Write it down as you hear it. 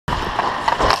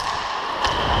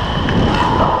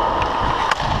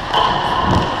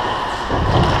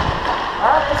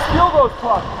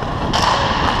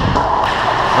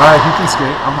Alright, he can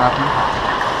skate. I'm happy.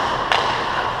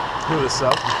 Who this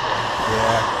up?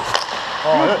 Yeah.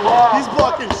 Oh, he's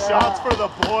blocking shots for the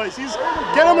boys.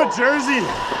 Get him a jersey.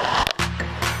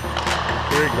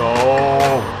 Here we go.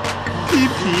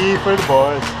 PP for the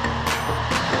boys.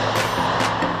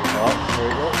 Oh, here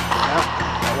we go.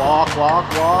 Yeah. Walk.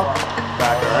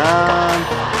 Back around.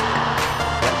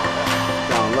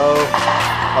 Down low.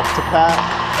 Up to Pat.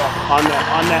 On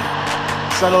net.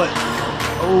 Settle it.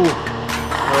 Oh,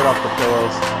 right off the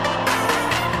pillows.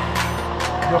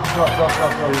 Go.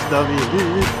 Here's W.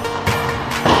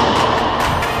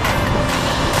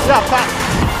 Yeah, Pat.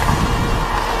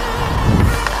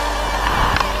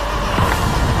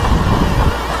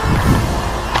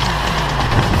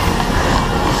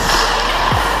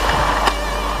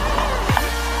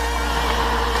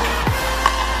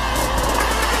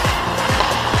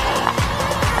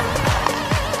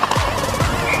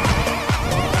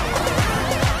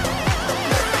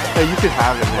 Hey, you could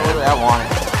have it, man. I want it.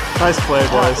 Nice play,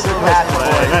 boys.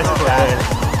 Nice play.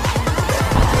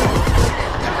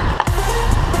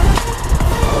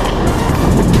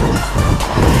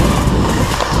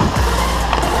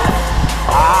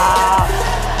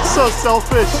 So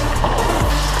selfish.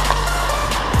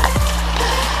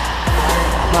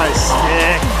 Nice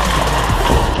stick.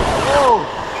 Whoa.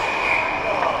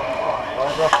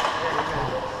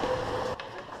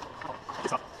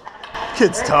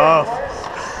 Kid's tough.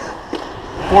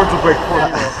 Boards will break.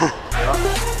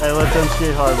 Hey, let them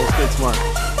skate hard. We'll skate smart.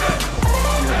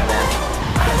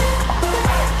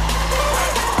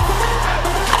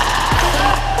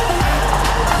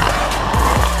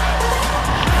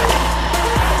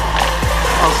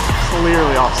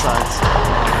 Clearly offsides.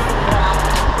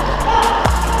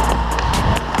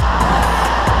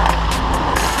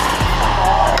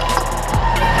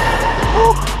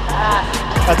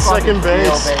 At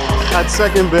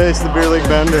second base, the beer league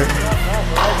bender.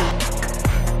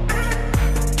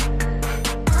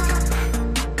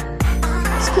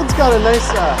 This kid's got a nice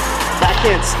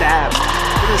backhand stab.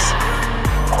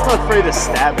 I'm not afraid to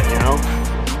stab it, you know?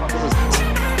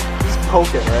 Just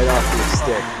poke it right off your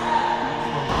stick.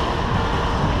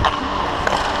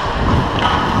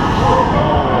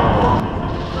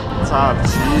 Top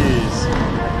cheese.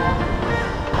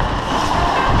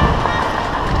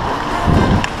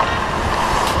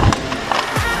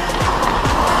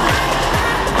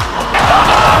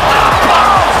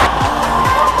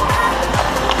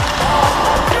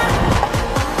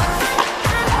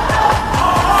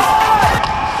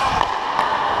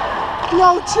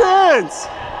 No chance!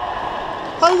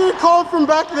 How are you gonna call it from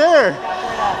back there?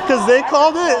 Because they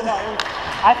called it?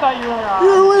 I thought you were... You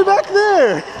were way back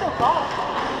there!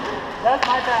 That's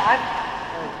my bad.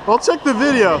 We'll check the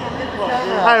video.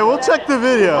 Alright, we'll check the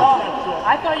video.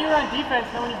 I thought you were on defense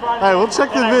when you brought it. Alright, we'll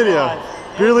check the video.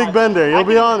 Beer League Bender, you'll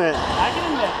be on it. I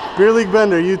can admit. Beer League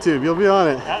Bender, YouTube, you'll be on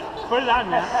it. Put it on,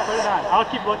 man. Put it on. I'll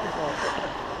keep looking for it.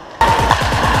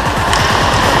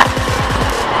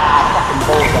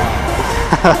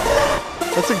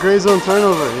 That's a gray zone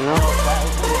turnover, you know?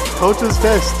 Coach is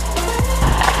pissed.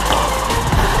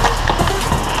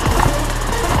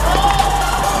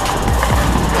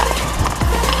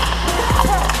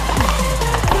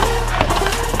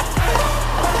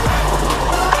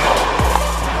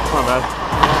 Not bad.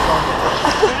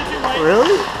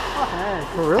 Really?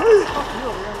 Really?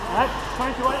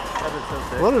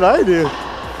 What did I do?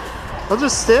 I'm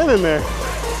just standing there.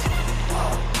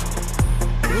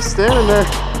 I'm just standing there.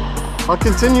 I'll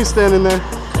continue standing there.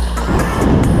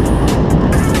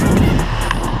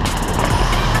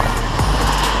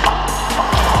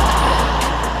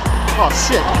 Oh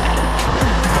shit.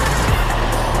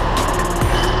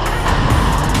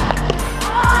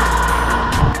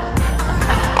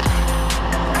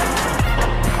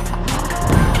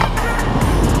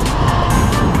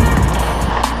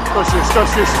 Go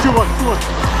shoot, 2-1.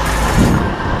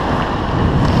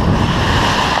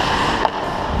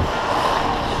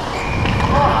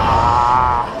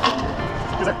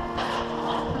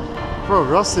 Bro,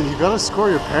 Rustin, you gotta score.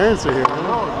 Your parents are here, man. I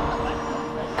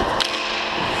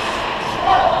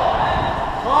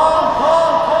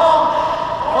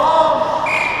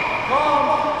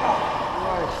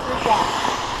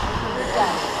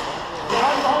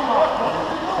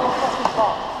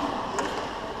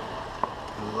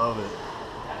love it.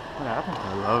 What happened? I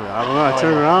love it. I don't know. I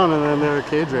turned around and then they were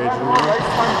cage raging.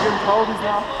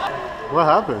 What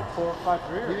happened?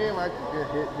 4-5-3. He didn't like to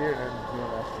get hit here and then do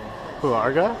that thing. Who,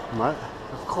 our guy? My,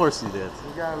 of course he did.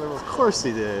 He got a little. Of course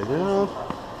he did, you know?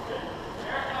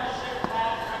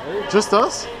 Just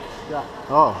us? Yeah.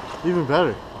 Oh, even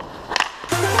better.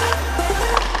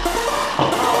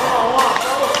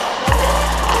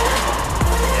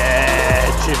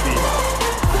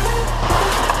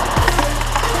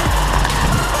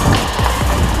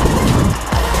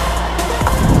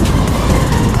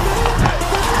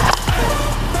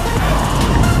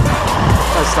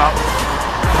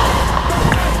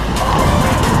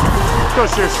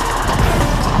 Coach, cheers.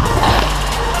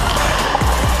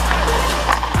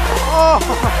 Oh!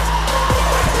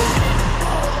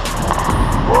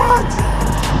 What?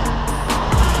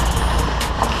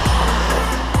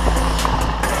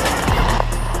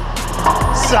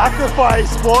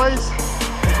 Sacrifice, boys.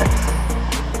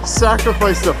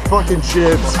 Sacrifice the fucking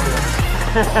jibs.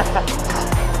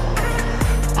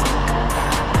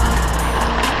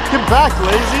 Get back,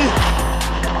 lazy.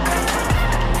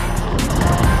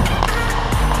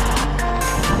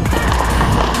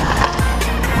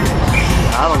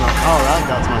 I don't know how that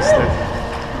got to my stick.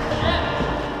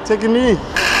 Take a knee.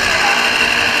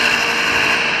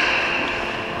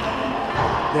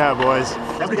 Yeah, boys.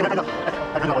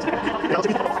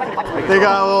 They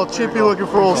got a little chippy looking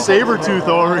for old saber tooth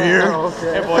over here. Oh,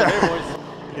 okay.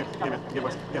 Hey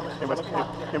boys,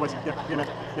 hey boys.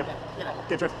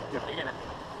 Get boys.